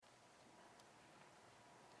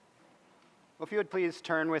Well, if you would please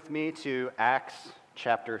turn with me to Acts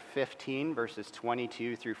chapter 15, verses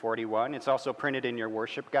 22 through 41. It's also printed in your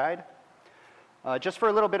worship guide. Just for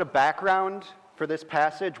a little bit of background for this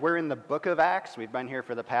passage, we're in the book of Acts. We've been here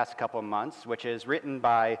for the past couple of months, which is written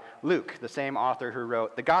by Luke, the same author who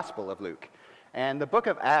wrote the Gospel of Luke. And the book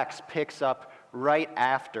of Acts picks up right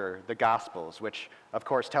after the Gospels, which, of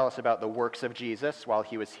course, tell us about the works of Jesus while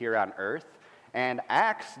he was here on earth. And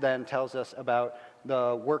Acts then tells us about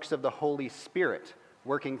the works of the Holy Spirit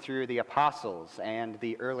working through the apostles and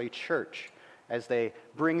the early church as they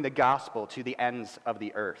bring the gospel to the ends of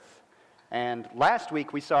the earth. And last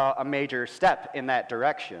week we saw a major step in that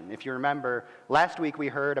direction. If you remember, last week we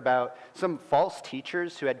heard about some false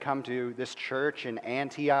teachers who had come to this church in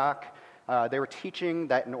Antioch. They were teaching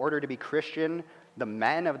that in order to be Christian, the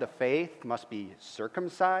men of the faith must be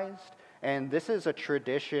circumcised. And this is a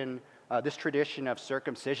tradition, this tradition of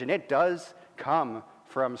circumcision. It does come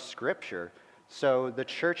from Scripture. So the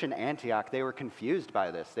church in Antioch, they were confused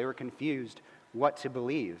by this. They were confused what to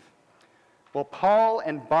believe. Well, Paul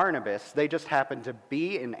and Barnabas, they just happened to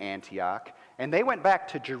be in Antioch, and they went back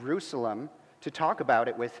to Jerusalem to talk about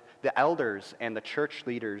it with the elders and the church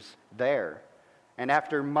leaders there. And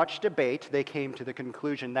after much debate, they came to the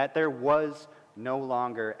conclusion that there was no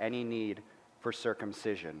longer any need for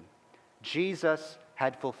circumcision. Jesus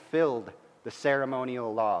had fulfilled the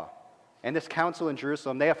ceremonial law. And this council in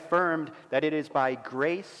Jerusalem, they affirmed that it is by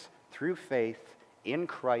grace through faith in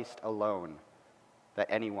Christ alone that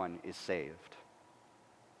anyone is saved.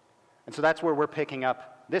 And so that's where we're picking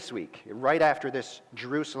up this week, right after this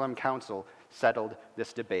Jerusalem council settled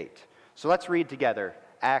this debate. So let's read together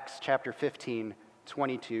Acts chapter 15,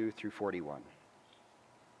 22 through 41.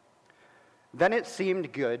 Then it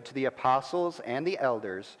seemed good to the apostles and the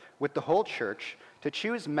elders with the whole church to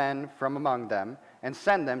choose men from among them and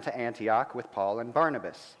send them to Antioch with Paul and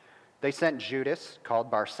Barnabas. They sent Judas,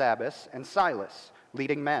 called Barsabbas, and Silas,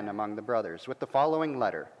 leading men among the brothers, with the following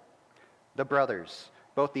letter. The brothers,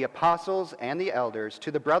 both the apostles and the elders,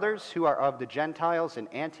 to the brothers who are of the Gentiles in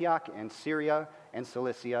Antioch and Syria and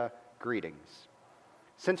Cilicia, greetings.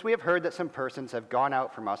 Since we have heard that some persons have gone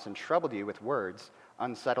out from us and troubled you with words,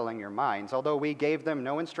 unsettling your minds, although we gave them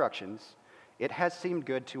no instructions, it has seemed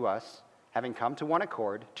good to us, having come to one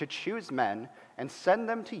accord, to choose men and send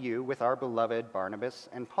them to you with our beloved Barnabas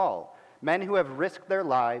and Paul, men who have risked their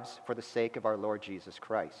lives for the sake of our Lord Jesus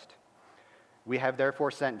Christ. We have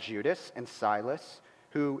therefore sent Judas and Silas,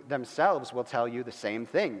 who themselves will tell you the same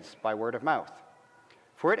things by word of mouth.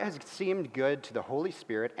 For it has seemed good to the Holy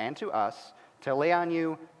Spirit and to us to lay on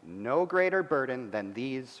you no greater burden than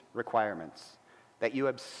these requirements, that you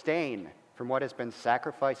abstain from what has been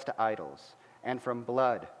sacrificed to idols, and from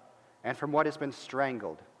blood, and from what has been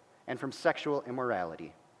strangled, and from sexual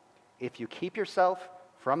immorality. If you keep yourself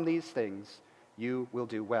from these things, you will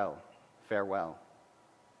do well. Farewell.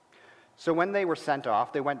 So when they were sent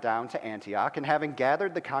off, they went down to Antioch, and having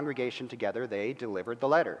gathered the congregation together, they delivered the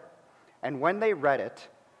letter. And when they read it,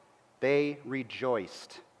 they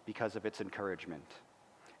rejoiced because of its encouragement.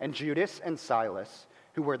 And Judas and Silas,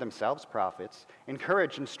 who were themselves prophets,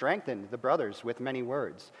 encouraged and strengthened the brothers with many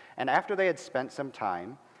words. And after they had spent some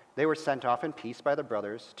time, they were sent off in peace by the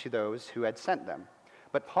brothers to those who had sent them.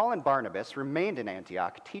 But Paul and Barnabas remained in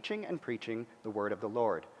Antioch, teaching and preaching the word of the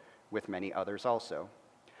Lord, with many others also.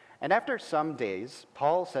 And after some days,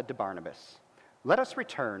 Paul said to Barnabas, "Let us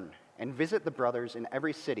return and visit the brothers in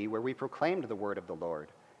every city where we proclaimed the word of the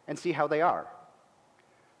Lord, and see how they are."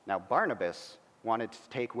 Now Barnabas wanted to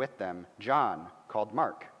take with them John, called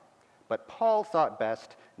Mark. But Paul thought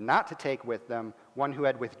best not to take with them one who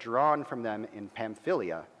had withdrawn from them in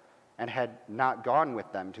Pamphylia and had not gone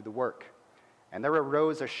with them to the work. And there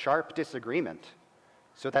arose a sharp disagreement,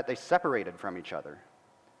 so that they separated from each other.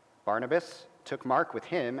 Barnabas took Mark with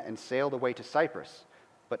him and sailed away to Cyprus,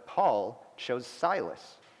 but Paul chose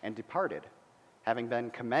Silas and departed, having been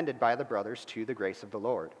commended by the brothers to the grace of the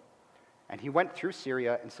Lord. And he went through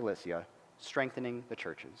Syria and Cilicia, strengthening the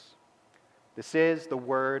churches. This is the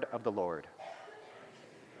word of the Lord.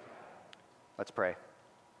 Let's pray.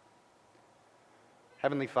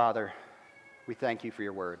 Heavenly Father, we thank you for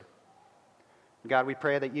your word. God, we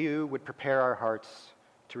pray that you would prepare our hearts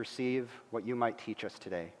to receive what you might teach us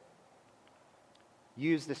today.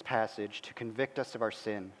 Use this passage to convict us of our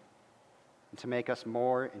sin and to make us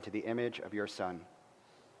more into the image of your Son.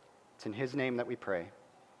 It's in his name that we pray.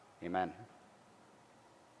 Amen.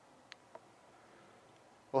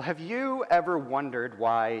 Well, have you ever wondered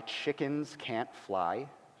why chickens can't fly?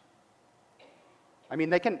 I mean,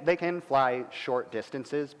 they can fly short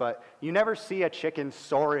distances, but you never see a chicken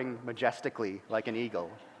soaring majestically like an eagle.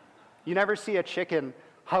 You never see a chicken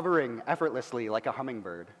hovering effortlessly like a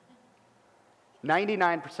hummingbird.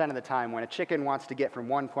 99% of the time, when a chicken wants to get from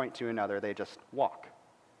one point to another, they just walk.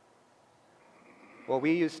 Well,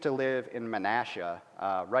 we used to live in Menasha,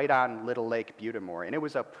 right on Little Lake Butamore, and it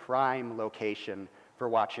was a prime location for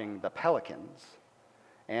watching the pelicans.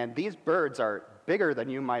 And these birds are bigger than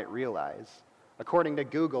you might realize. According to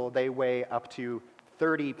Google, they weigh up to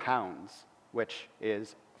 30 pounds, which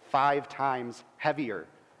is 5 times heavier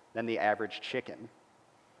than the average chicken.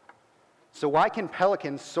 So why can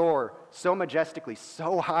pelicans soar so majestically,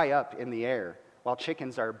 so high up in the air, while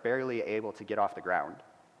chickens are barely able to get off the ground?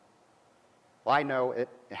 Well, I know it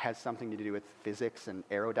has something to do with physics and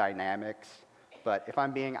aerodynamics, but if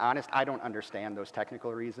I'm being honest, I don't understand those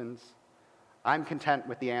technical reasons. I'm content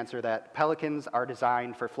with the answer that pelicans are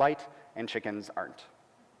designed for flight and chickens aren't.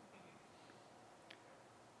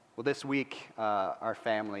 Well, this week, our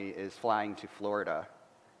family is flying to Florida,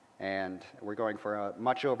 and we're going for a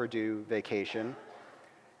much overdue vacation.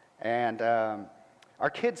 And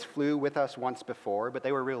our kids flew with us once before, but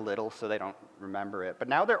they were real little, so they don't remember it. But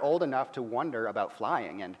now they're old enough to wonder about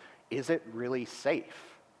flying, and is it really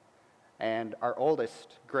safe? And our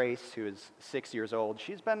oldest, Grace, who is 6 years old,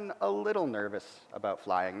 she's been a little nervous about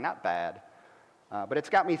flying, not bad. But it's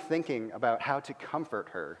got me thinking about how to comfort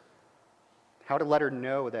her, how to let her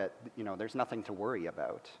know that, there's nothing to worry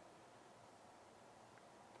about.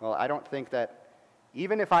 Well, I don't think that,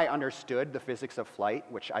 even if I understood the physics of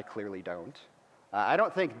flight, which I clearly don't, I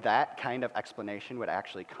don't think that kind of explanation would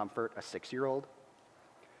actually comfort a 6-year-old.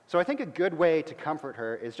 So I think a good way to comfort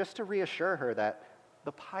her is just to reassure her that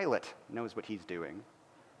the pilot knows what he's doing.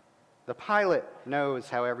 The pilot knows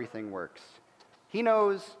how everything works. He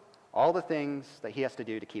knows all the things that he has to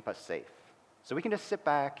do to keep us safe. So we can just sit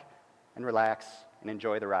back and relax and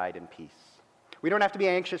enjoy the ride in peace. We don't have to be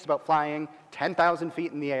anxious about flying 10,000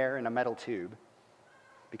 feet in the air in a metal tube,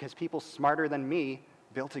 because people smarter than me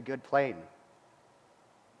built a good plane.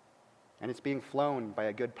 And it's being flown by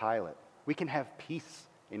a good pilot. We can have peace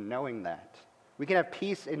in knowing that. We can have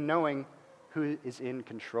peace in knowing who is in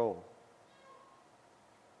control.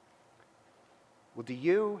 Well, do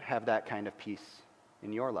you have that kind of peace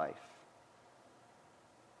in your life?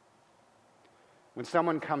 When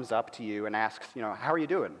someone comes up to you and asks, how are you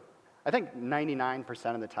doing? I think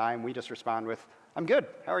 99% of the time we just respond with, I'm good,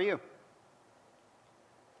 how are you?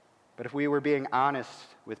 But if we were being honest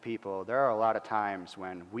with people, there are a lot of times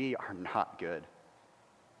when we are not good.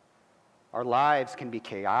 Our lives can be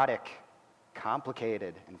chaotic,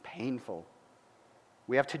 complicated, and painful.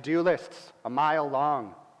 We have to-do lists a mile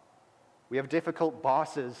long. We have difficult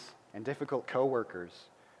bosses and difficult coworkers.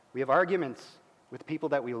 We have arguments with people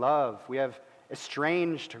that we love. We have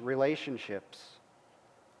estranged relationships.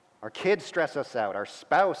 Our kids stress us out. Our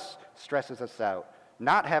spouse stresses us out.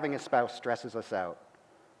 Not having a spouse stresses us out.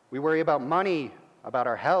 We worry about money, about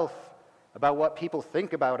our health, about what people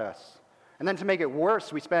think about us. And then to make it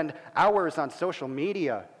worse, we spend hours on social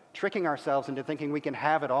media tricking ourselves into thinking we can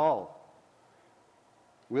have it all.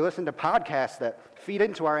 We listen to podcasts that feed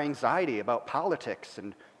into our anxiety about politics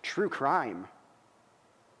and true crime.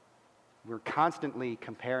 We're constantly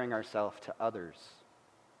comparing ourselves to others.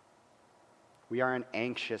 We are an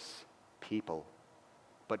anxious people,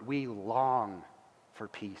 but we long for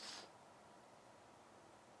peace.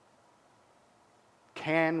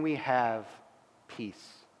 Can we have peace?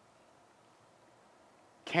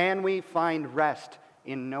 Can we find rest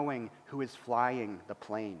in knowing who is flying the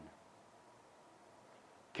plane?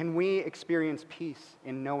 Can we experience peace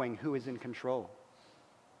in knowing who is in control?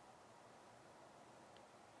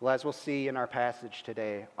 Well, as we'll see in our passage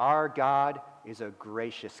today, our God is a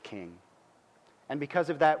gracious King. And because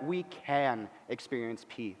of that, we can experience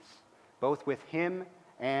peace, both with Him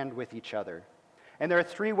and with each other. And there are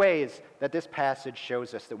 3 ways that this passage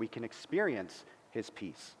shows us that we can experience His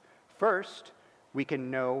peace. First, we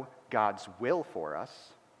can know God's will for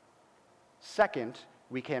us. Second,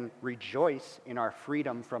 we can rejoice in our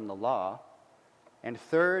freedom from the law. And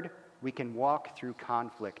third, we can walk through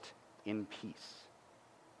conflict in peace.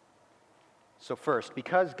 So first,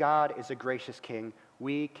 because God is a gracious King,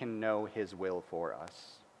 we can know His will for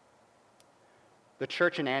us. The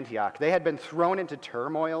church in Antioch, they had been thrown into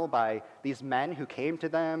turmoil by these men who came to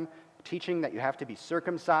them, teaching that you have to be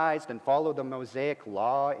circumcised and follow the Mosaic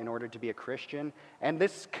law in order to be a Christian. And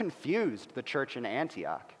this confused the church in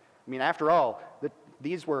Antioch. I mean, after all,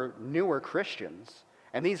 these were newer Christians.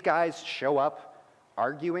 And these guys show up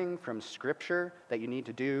arguing from Scripture that you need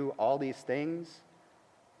to do all these things.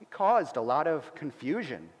 It caused a lot of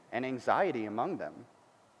confusion and anxiety among them.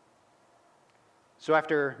 So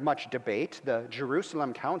after much debate, the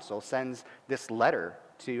Jerusalem Council sends this letter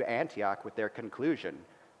to Antioch with their conclusion.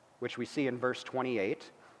 which we see in verse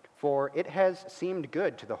 28, "For it has seemed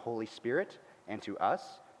good to the Holy Spirit and to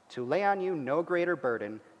us to lay on you no greater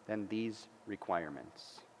burden than these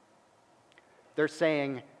requirements." They're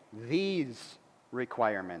saying these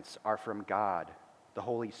requirements are from God, the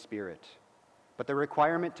Holy Spirit, but the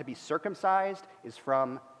requirement to be circumcised is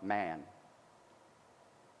from man.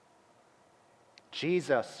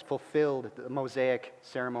 Jesus fulfilled the Mosaic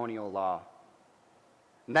ceremonial law.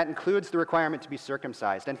 And that includes the requirement to be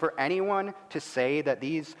circumcised. And for anyone to say that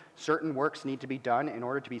these certain works need to be done in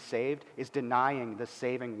order to be saved is denying the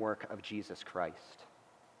saving work of Jesus Christ.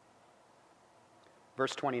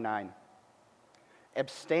 Verse 29,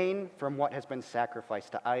 "Abstain from what has been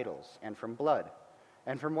sacrificed to idols, and from blood,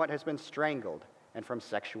 and from what has been strangled, and from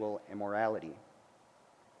sexual immorality."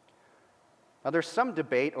 Now, there's some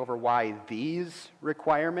debate over why these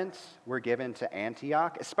requirements were given to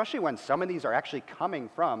Antioch, especially when some of these are actually coming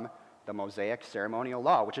from the Mosaic ceremonial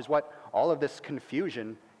law, which is what all of this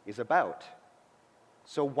confusion is about.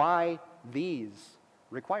 So why these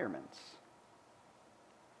requirements?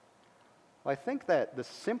 Well, I think that the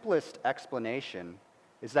simplest explanation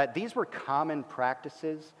is that these were common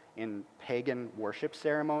practices in pagan worship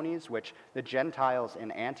ceremonies, which the Gentiles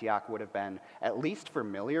in Antioch would have been at least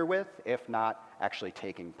familiar with, if not actually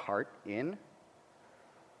taking part in.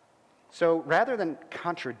 So rather than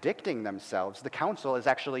contradicting themselves, the council is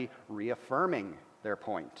actually reaffirming their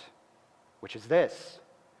point, which is this: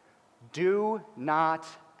 do not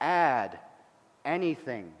add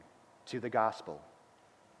anything to the gospel.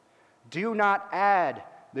 Do not add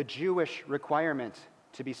the Jewish requirement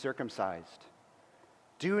to be circumcised.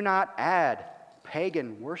 Do not add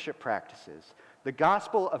pagan worship practices. The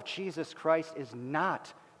gospel of Jesus Christ is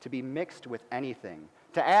not to be mixed with anything.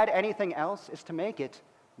 To add anything else is to make it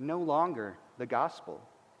no longer the gospel.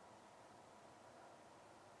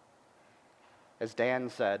 As Dan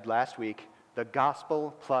said last week, the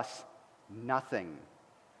gospel plus nothing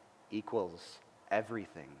equals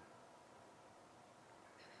everything.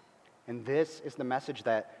 And this is the message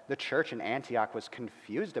that the church in Antioch was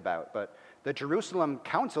confused about, but the Jerusalem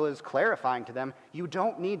council is clarifying to them, you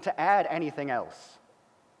don't need to add anything else.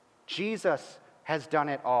 Jesus has done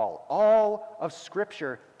it all. All of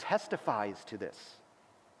Scripture testifies to this.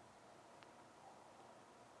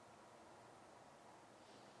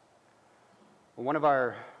 One of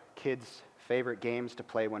our kids' favorite games to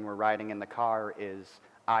play when we're riding in the car is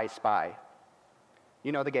I Spy.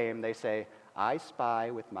 You know the game. They say, "I spy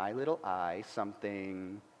with my little eye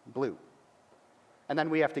something blue." And then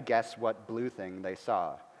we have to guess what blue thing they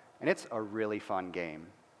saw. And it's a really fun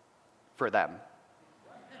game for them.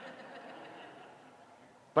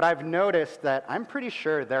 But I've noticed that I'm pretty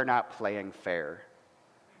sure they're not playing fair.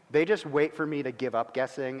 They just wait for me to give up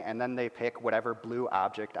guessing, and then they pick whatever blue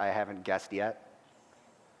object I haven't guessed yet.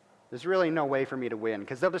 There's really no way for me to win,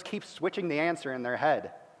 because they'll just keep switching the answer in their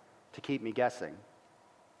head to keep me guessing.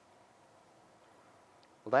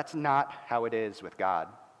 Well, that's not how it is with God.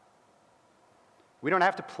 We don't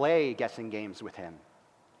have to play guessing games with Him.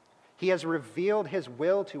 He has revealed His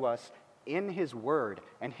will to us in His Word,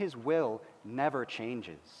 and His will never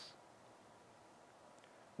changes.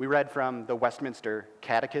 We read from the Westminster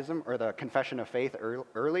Catechism, or the Confession of Faith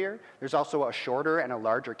earlier. There's also a shorter and a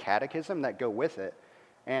larger catechism that go with it.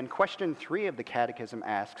 And question 3 of the catechism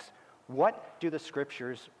asks, what do the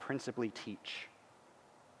Scriptures principally teach?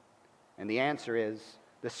 And the answer is,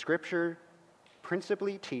 the Scripture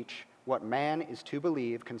principally teach what man is to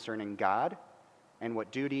believe concerning God and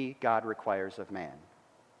what duty God requires of man.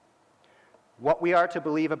 What we are to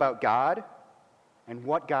believe about God and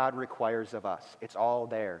what God requires of us. It's all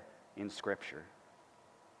there in Scripture.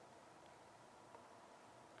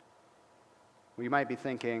 We might be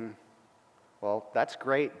thinking, well, that's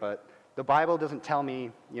great, but the Bible doesn't tell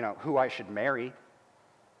me, who I should marry.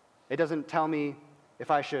 It doesn't tell me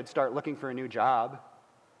if I should start looking for a new job.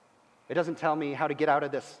 It doesn't tell me how to get out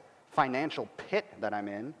of this financial pit that I'm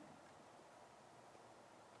in.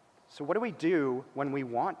 So what do we do when we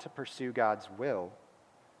want to pursue God's will,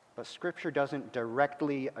 but Scripture doesn't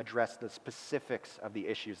directly address the specifics of the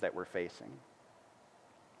issues that we're facing?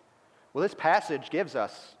 Well, this passage gives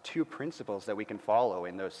us 2 principles that we can follow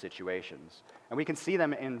in those situations, and we can see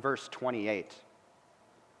them in verse 28.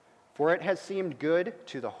 "For it has seemed good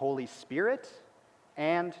to the Holy Spirit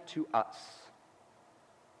and to us."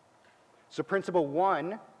 So principle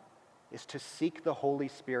 1 is to seek the Holy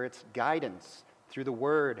Spirit's guidance through the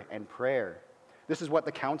Word and prayer. This is what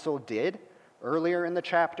the council did earlier in the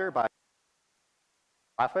chapter by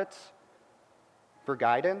prophets for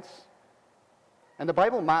guidance. And the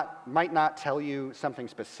Bible might not tell you something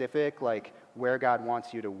specific, like where God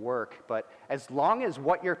wants you to work, but as long as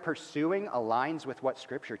what you're pursuing aligns with what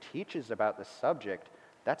Scripture teaches about the subject,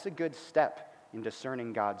 that's a good step in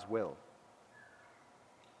discerning God's will.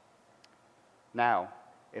 Now,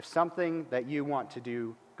 if something that you want to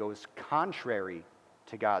do goes contrary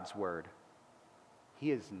to God's word,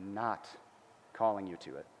 He is not calling you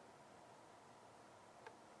to it.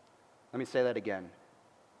 Let me say that again.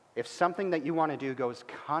 If something that you want to do goes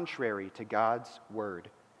contrary to God's word,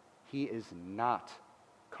 He is not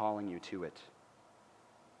calling you to it.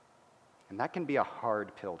 And that can be a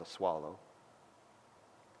hard pill to swallow.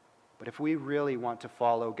 But if we really want to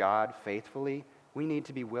follow God faithfully, we need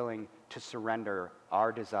to be willing to surrender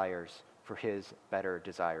our desires for His better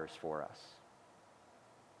desires for us.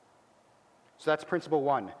 So that's principle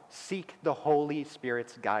 1, seek the Holy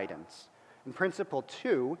Spirit's guidance. And principle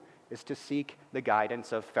 2 is to seek the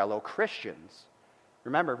guidance of fellow Christians.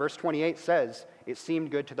 Remember, verse 28 says, it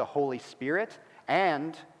seemed good to the Holy Spirit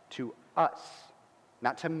and to us.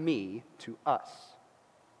 Not to me, to us.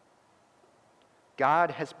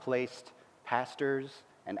 God has placed pastors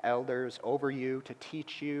and elders over you to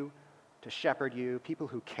teach you, to shepherd you, people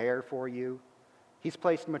who care for you. He's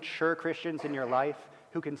placed mature Christians in your life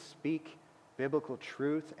who can speak biblical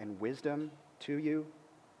truth and wisdom to you.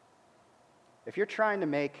 If you're trying to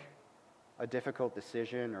make a difficult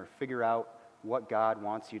decision or figure out what God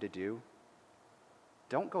wants you to do,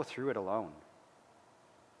 don't go through it alone.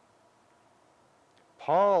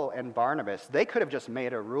 Paul and Barnabas, they could have just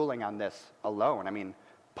made a ruling on this alone. I mean,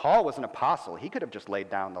 Paul was an apostle. He could have just laid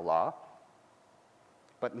down the law.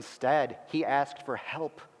 But instead, he asked for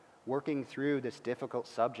help working through this difficult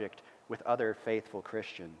subject with other faithful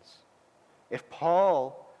Christians. If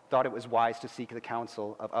Paul thought it was wise to seek the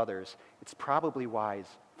counsel of others, it's probably wise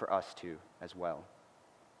for us too as well.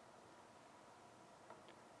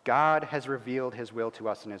 God has revealed His will to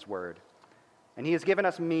us in His Word, and He has given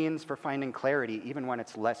us means for finding clarity even when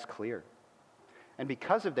it's less clear. And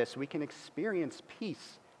because of this, we can experience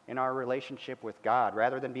peace in our relationship with God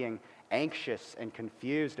rather than being anxious and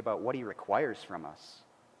confused about what He requires from us.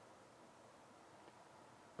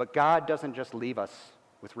 But God doesn't just leave us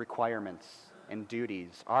with requirements and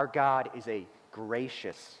duties. Our God is a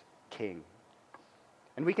gracious King.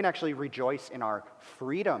 And we can actually rejoice in our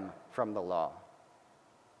freedom from the law.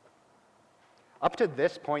 Up to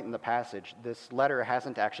this point in the passage, this letter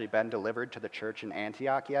hasn't actually been delivered to the church in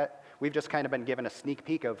Antioch yet. We've just kind of been given a sneak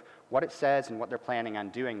peek of what it says and what they're planning on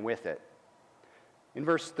doing with it. In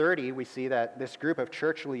verse 30, we see that this group of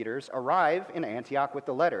church leaders arrive in Antioch with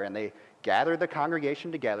the letter, and they gather the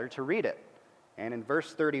congregation together to read it. And in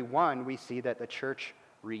verse 31, we see that the church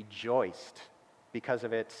rejoiced because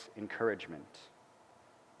of its encouragement.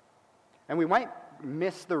 And we might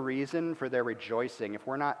miss the reason for their rejoicing if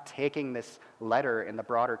we're not taking this letter in the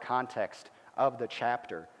broader context of the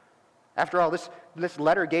chapter. After all, this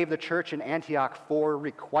letter gave the church in Antioch 4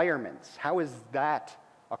 requirements. How is that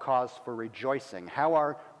a cause for rejoicing? How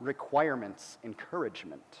are requirements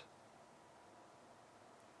encouragement?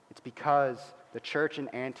 It's because the church in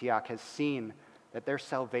Antioch has seen that their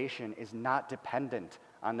salvation is not dependent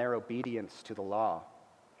on their obedience to the law.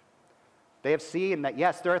 They have seen that,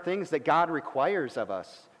 yes, there are things that God requires of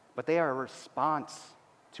us, but they are a response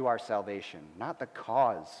to our salvation, not the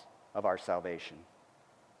cause of our salvation.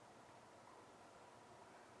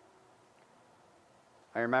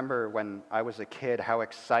 I remember when I was a kid how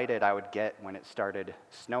excited I would get when it started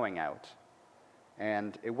snowing out.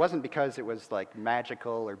 And it wasn't because it was like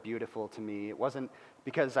magical or beautiful to me. It wasn't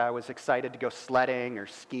because I was excited to go sledding or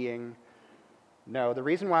skiing. No, the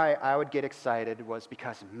reason why I would get excited was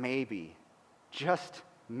because maybe, just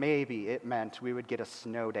maybe, it meant we would get a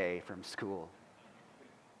snow day from school.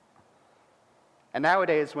 And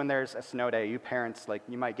nowadays, when there's a snow day, you parents,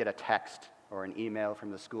 you might get a text or an email from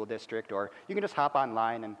the school district, or you can just hop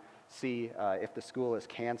online and see if the school is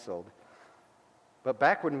canceled. But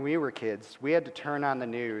back when we were kids, we had to turn on the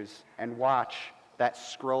news and watch that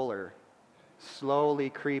scroller slowly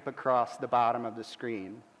creep across the bottom of the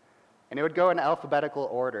screen. And it would go in alphabetical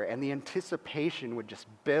order, and the anticipation would just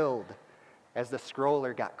build as the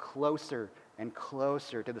scroller got closer and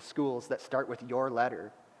closer to the schools that start with your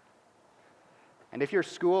letter. And if your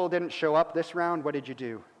school didn't show up this round, what did you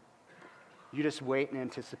do? You just wait in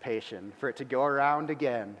anticipation for it to go around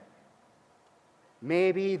again.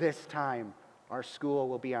 Maybe this time our school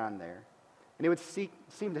will be on there. And it would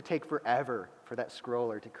seem to take forever for that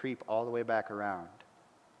scroller to creep all the way back around.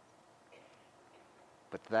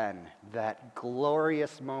 But then, that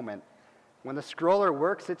glorious moment when the scroller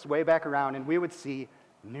works its way back around and we would see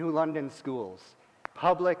New London schools,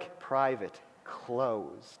 public, private,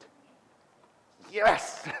 closed.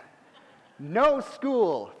 Yes! No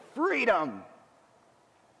school! Freedom!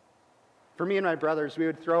 For me and my brothers, we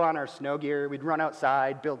would throw on our snow gear, we'd run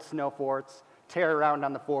outside, build snow forts, tear around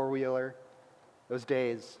on the four-wheeler. Those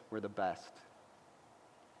days were the best.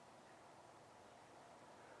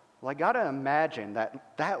 Well, I gotta imagine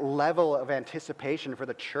that level of anticipation for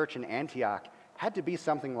the church in Antioch had to be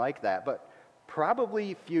something like that, but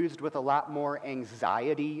probably fused with a lot more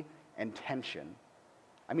anxiety and tension.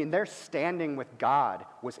 I mean, their standing with God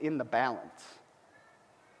was in the balance.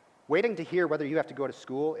 Waiting to hear whether you have to go to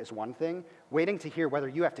school is one thing. Waiting to hear whether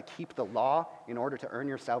you have to keep the law in order to earn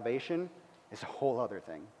your salvation is a whole other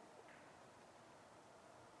thing.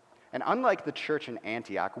 And unlike the church in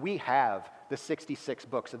Antioch, we have the 66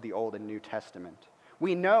 books of the Old and New Testament.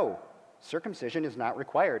 We know circumcision is not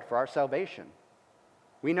required for our salvation.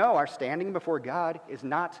 We know our standing before God is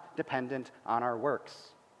not dependent on our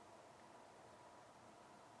works.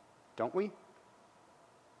 Don't we?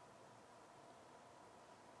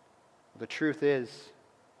 The truth is,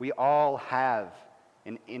 we all have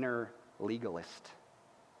an inner legalist.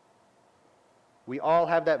 We all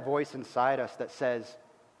have that voice inside us that says,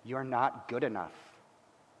 "You're not good enough.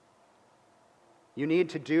 You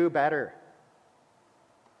need to do better.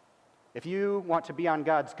 If you want to be on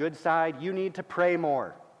God's good side, you need to pray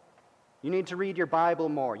more. You need to read your Bible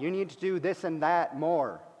more. You need to do this and that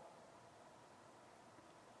more."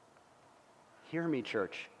 Hear me,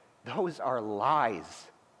 church. Those are lies.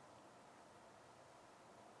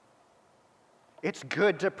 It's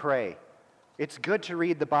good to pray. It's good to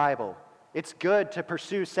read the Bible. It's good to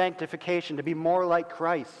pursue sanctification, to be more like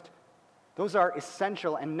Christ. Those are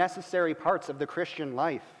essential and necessary parts of the Christian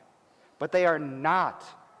life, but they are not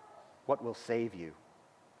what will save you.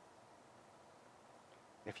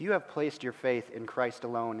 If you have placed your faith in Christ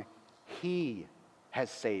alone, He has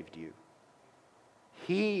saved you.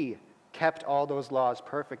 He kept all those laws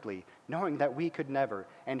perfectly, knowing that we could never,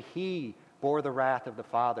 and He bore the wrath of the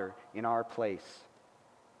Father in our place.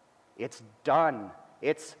 It's done.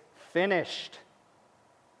 It's finished.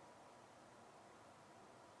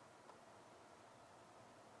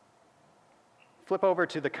 Flip over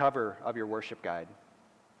to the cover of your worship guide.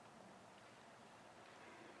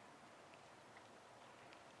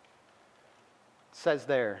 It says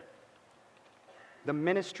there, "The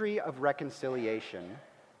ministry of reconciliation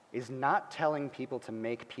is not telling people to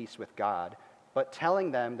make peace with God, but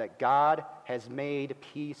telling them that God has made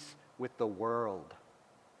peace with the world."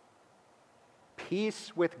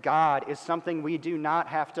 Peace with God is something we do not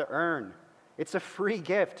have to earn. It's a free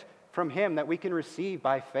gift from Him that we can receive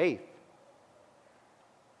by faith.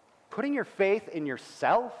 Putting your faith in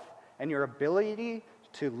yourself and your ability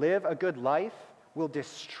to live a good life will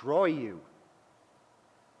destroy you.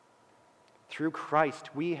 Through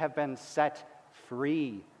Christ, we have been set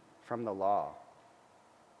free from the law.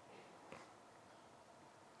 I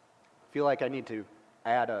feel like I need to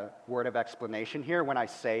add a word of explanation here. When I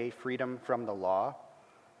say freedom from the law,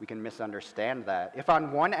 we can misunderstand that. If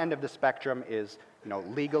on one end of the spectrum is,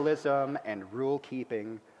 legalism and rule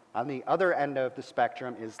keeping, on the other end of the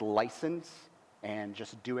spectrum is license and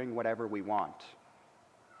just doing whatever we want.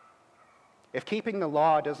 If keeping the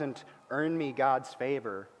law doesn't earn me God's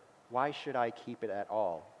favor, why should I keep it at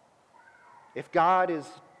all? If God is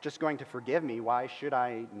just going to forgive me, why should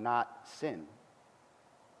I not sin?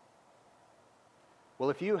 Well,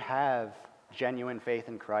 if you have genuine faith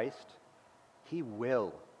in Christ, He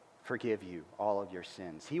will forgive you all of your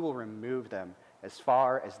sins. He will remove them as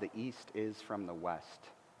far as the east is from the west.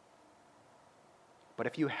 But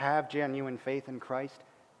if you have genuine faith in Christ,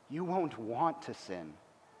 you won't want to sin.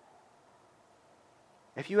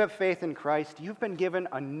 If you have faith in Christ, you've been given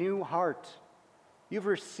a new heart. You've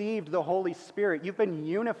received the Holy Spirit. You've been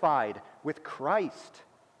unified with Christ.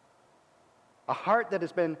 A heart that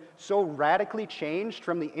has been so radically changed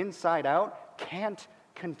from the inside out can't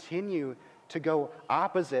continue to go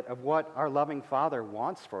opposite of what our loving Father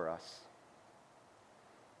wants for us.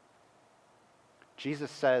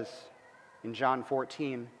 Jesus says in John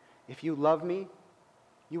 14, "If you love me,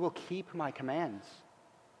 you will keep my commands."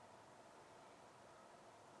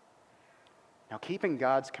 Now, keeping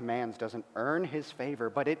God's commands doesn't earn His favor,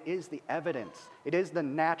 but it is the evidence. It is the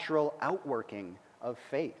natural outworking of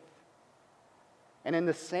faith. And in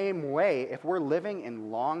the same way, if we're living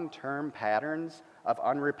in long-term patterns of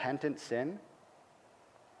unrepentant sin,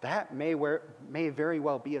 that may very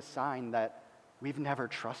well be a sign that we've never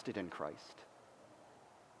trusted in Christ.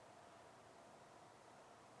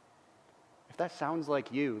 If that sounds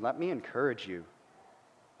like you, let me encourage you.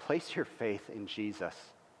 Place your faith in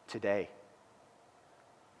Jesus today.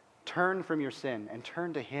 Turn from your sin and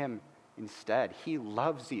turn to Him instead. He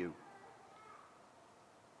loves you.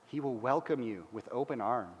 He will welcome you with open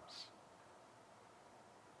arms.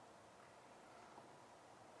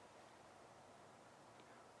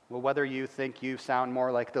 Well, whether you think you sound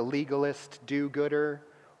more like the legalist do-gooder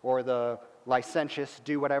or the licentious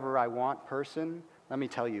do-whatever-I-want person, let me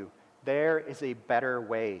tell you, there is a better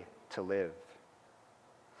way to live.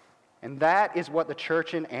 And that is what the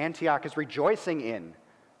church in Antioch is rejoicing in,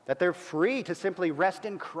 that they're free to simply rest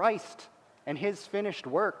in Christ and his finished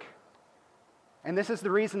work. And this is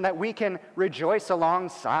the reason that we can rejoice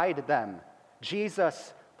alongside them.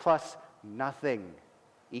 Jesus plus nothing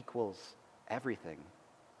equals everything.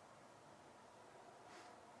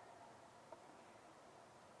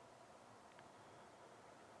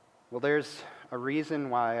 Well, there's a reason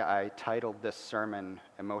why I titled this sermon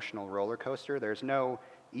Emotional Rollercoaster. There's no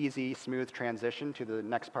easy, smooth transition to the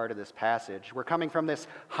next part of this passage. We're coming from this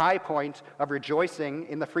high point of rejoicing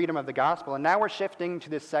in the freedom of the gospel, and now we're shifting to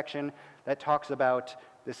this section that talks about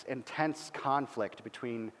this intense conflict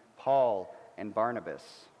between Paul and Barnabas.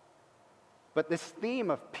 But this theme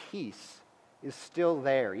of peace is still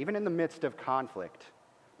there, even in the midst of conflict.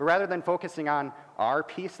 But rather than focusing on our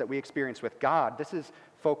peace that we experience with God, this is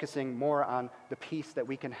focusing more on the peace that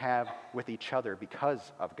we can have with each other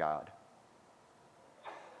because of God.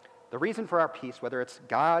 The reason for our peace, whether it's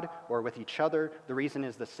God or with each other, the reason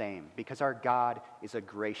is the same, because our God is a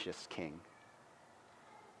gracious King.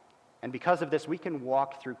 And because of this, we can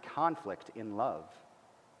walk through conflict in love.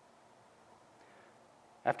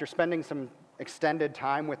 After spending some extended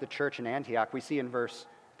time with the church in Antioch, we see in verse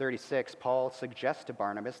 36, Paul suggests to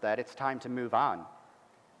Barnabas that it's time to move on.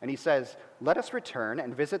 And he says, "Let us return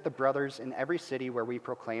and visit the brothers in every city where we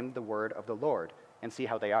proclaim the word of the Lord and see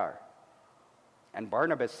how they are." And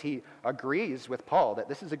Barnabas, he agrees with Paul that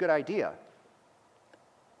this is a good idea.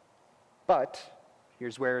 But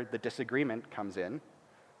here's where the disagreement comes in.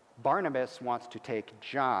 Barnabas wants to take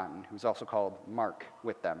John, who's also called Mark,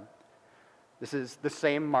 with them. This is the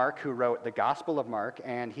same Mark who wrote the Gospel of Mark,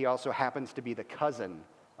 and he also happens to be the cousin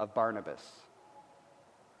of Barnabas.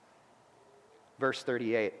 Verse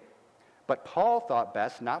 38, "But Paul thought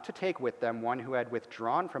best not to take with them one who had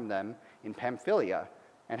withdrawn from them in Pamphylia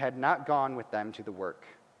and had not gone with them to the work."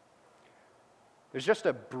 There's just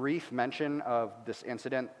a brief mention of this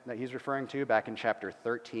incident that he's referring to back in chapter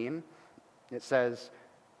 13. It says,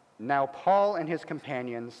 "Now Paul and his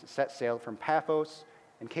companions set sail from Paphos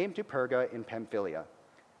and came to Perga in Pamphylia,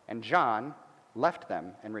 and John left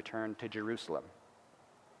them and returned to Jerusalem."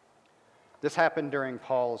 This happened during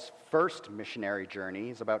Paul's first missionary journey.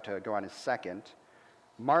 He's about to go on his second.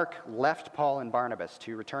 Mark left Paul and Barnabas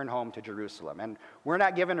to return home to Jerusalem. And we're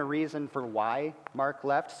not given a reason for why Mark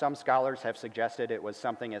left. Some scholars have suggested it was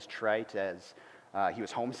something as trite as he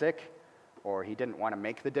was homesick or he didn't want to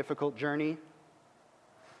make the difficult journey.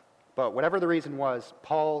 But whatever the reason was,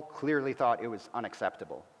 Paul clearly thought it was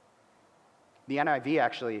unacceptable. The NIV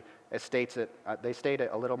actually states it, they state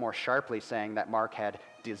it a little more sharply, saying that Mark had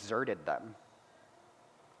deserted them.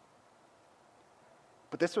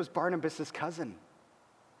 But this was Barnabas' cousin.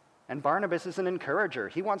 And Barnabas is an encourager.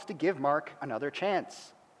 He wants to give Mark another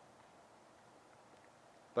chance.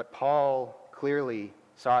 But Paul clearly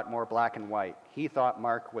saw it more black and white. He thought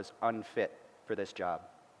Mark was unfit for this job.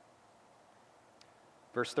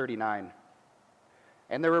 Verse 39,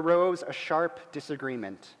 "And there arose a sharp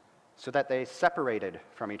disagreement, so that they separated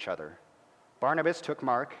from each other. Barnabas took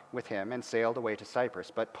Mark with him and sailed away to Cyprus,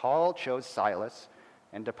 but Paul chose Silas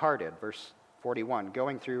and departed." Verse 41,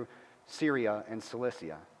 "going through Syria and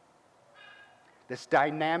Cilicia." This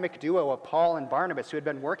dynamic duo of Paul and Barnabas, who had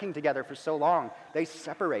been working together for so long, they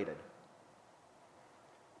separated.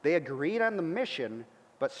 They agreed on the mission,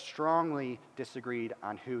 but strongly disagreed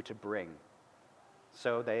on who to bring.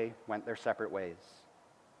 So they went their separate ways.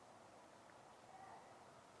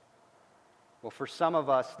 Well, for some of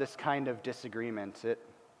us, this kind of disagreement, it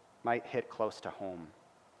might hit close to home.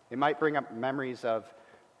 It might bring up memories of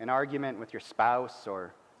an argument with your spouse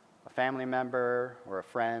or a family member or a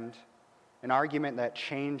friend, an argument that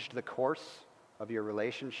changed the course of your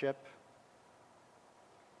relationship.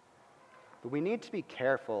 But we need to be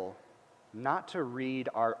careful not to read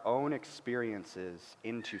our own experiences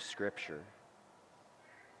into Scripture.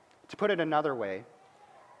 To put it another way,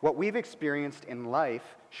 what we've experienced in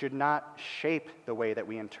life should not shape the way that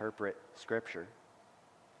we interpret Scripture.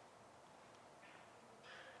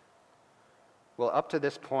 Well, up to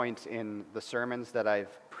this point in the sermons that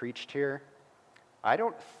I've preached here, I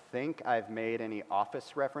don't think I've made any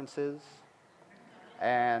Office references,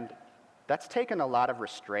 and that's taken a lot of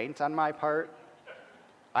restraint on my part.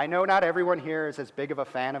 I know not everyone here is as big of a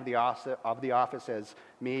fan of The Office as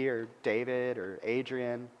me or David or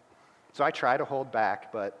Adrian, so I try to hold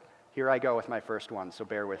back, but here I go with my first one, so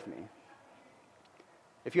bear with me.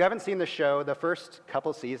 If you haven't seen the show, the first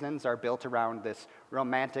couple seasons are built around this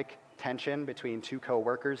romantic tension between two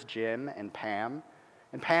co-workers, Jim and Pam.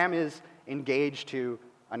 And Pam is engaged to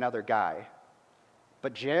another guy.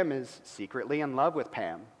 But Jim is secretly in love with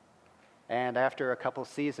Pam. And after a couple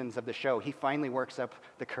seasons of the show, he finally works up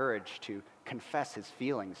the courage to confess his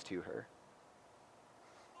feelings to her.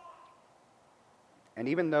 And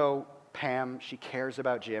even though Pam, she cares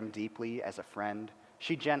about Jim deeply as a friend,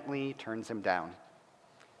 she gently turns him down.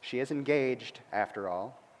 She is engaged, after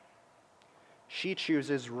all. She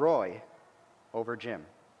chooses Roy over Jim.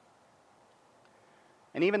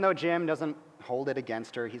 And even though Jim doesn't hold it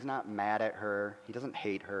against her, he's not mad at her, he doesn't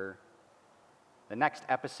hate her. The next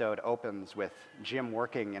episode opens with Jim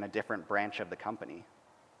working in a different branch of the company.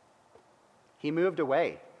 He moved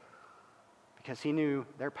away because he knew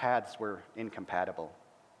their paths were incompatible.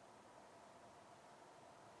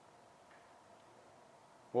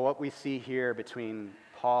 Well, what we see here between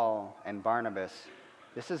Paul and Barnabas,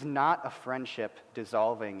 this is not a friendship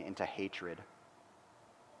dissolving into hatred.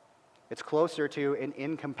 It's closer to an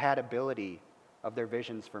incompatibility of their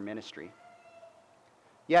visions for ministry.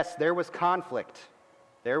 Yes, there was conflict.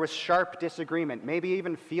 There was sharp disagreement. Maybe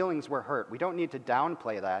even feelings were hurt. We don't need to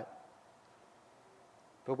downplay that.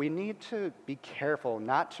 But we need to be careful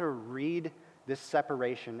not to read this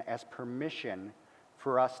separation as permission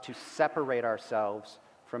for us to separate ourselves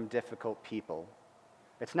from difficult people.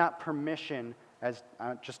 It's not permission as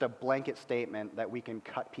just a blanket statement that we can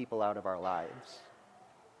cut people out of our lives.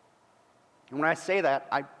 And when I say that,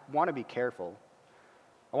 I want to be careful.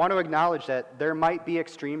 I want to acknowledge that there might be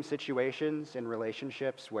extreme situations in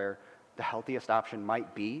relationships where the healthiest option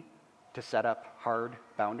might be to set up hard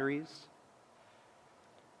boundaries.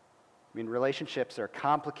 I mean, relationships are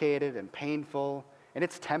complicated and painful, and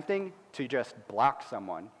it's tempting to just block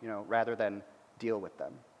someone, rather than deal with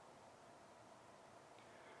them.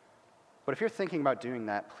 But if you're thinking about doing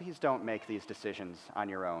that, please don't make these decisions on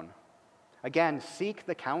your own. Again, seek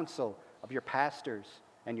the counsel of your pastors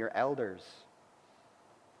and your elders,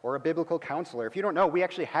 or a biblical counselor. If you don't know, we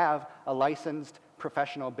actually have a licensed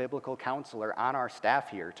professional biblical counselor on our staff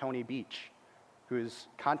here, Tony Beach, whose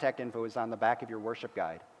contact info is on the back of your worship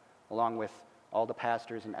guide, along with all the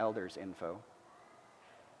pastors and elders' info.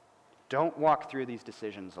 Don't walk through these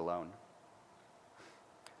decisions alone.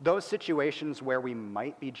 Those situations where we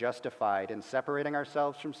might be justified in separating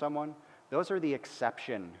ourselves from someone, those are the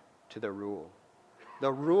exception to the rule.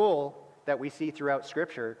 The rule that we see throughout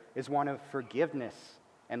Scripture is one of forgiveness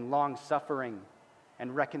and long-suffering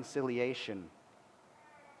and reconciliation.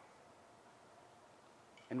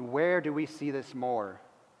 And where do we see this more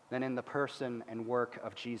than in the person and work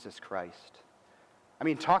of Jesus Christ? I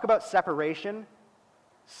mean, talk about separation.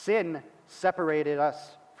 Sin separated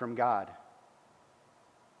us from God.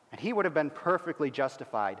 And he would have been perfectly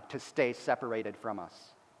justified to stay separated from us.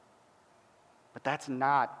 But that's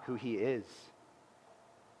not who he is.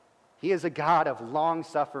 He is a God of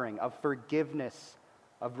long-suffering, of forgiveness,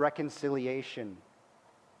 of reconciliation.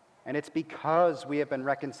 And it's because we have been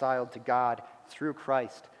reconciled to God through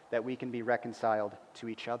Christ that we can be reconciled to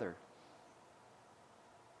each other.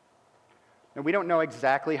 Now, we don't know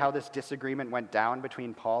exactly how this disagreement went down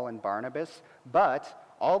between Paul and Barnabas, but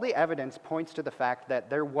all the evidence points to the fact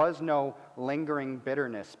that there was no lingering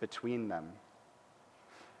bitterness between them.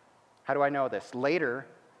 How do I know this? Later,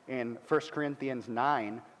 in 1 Corinthians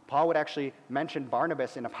 9, Paul would actually mention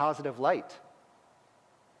Barnabas in a positive light.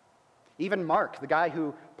 Even Mark, the guy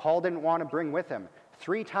who Paul didn't want to bring with him,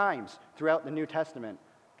 3 times throughout the New Testament,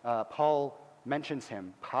 Paul mentions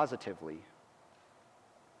him positively.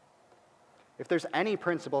 If there's any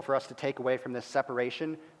principle for us to take away from this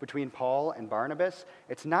separation between Paul and Barnabas,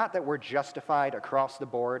 it's not that we're justified across the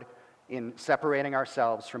board in separating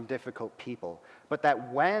ourselves from difficult people, but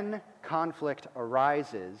that when conflict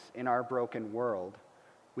arises in our broken world,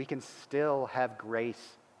 we can still have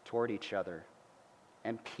grace toward each other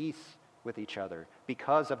and peace with each other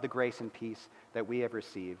because of the grace and peace that we have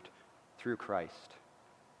received through Christ.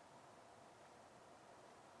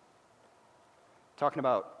 Talking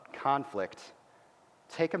about conflict,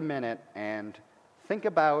 take a minute and think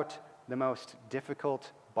about the most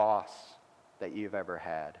difficult boss that you've ever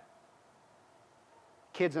had.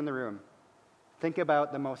 Kids in the room, think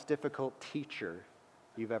about the most difficult teacher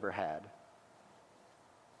you've ever had.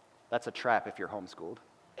 That's a trap if you're homeschooled.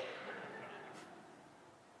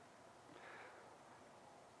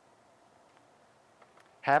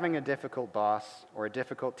 Having a difficult boss or a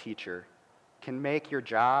difficult teacher can make your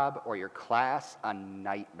job or your class a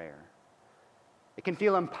nightmare. It can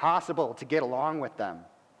feel impossible to get along with them.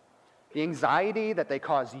 The anxiety that they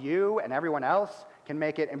cause you and everyone else can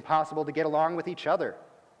make it impossible to get along with each other.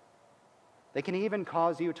 They can even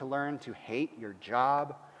cause you to learn to hate your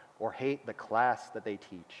job or hate the class that they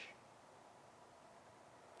teach.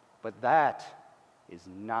 But that is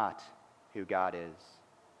not who God is.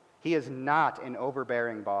 He is not an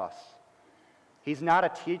overbearing boss. He's not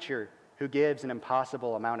a teacher who gives an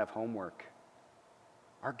impossible amount of homework.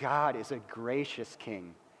 Our God is a gracious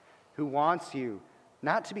King who wants you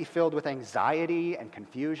not to be filled with anxiety and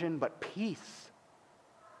confusion, but peace.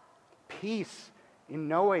 Peace in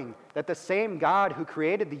knowing that the same God who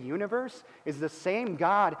created the universe is the same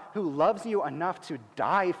God who loves you enough to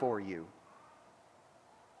die for you.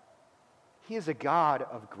 He is a God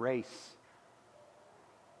of grace.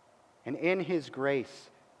 And in his grace,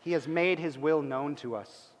 he has made his will known to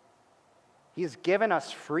us. He has given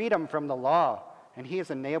us freedom from the law, and he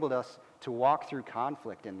has enabled us to walk through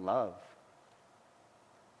conflict in love.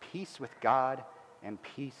 Peace with God and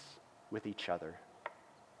peace with each other.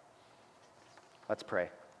 Let's pray.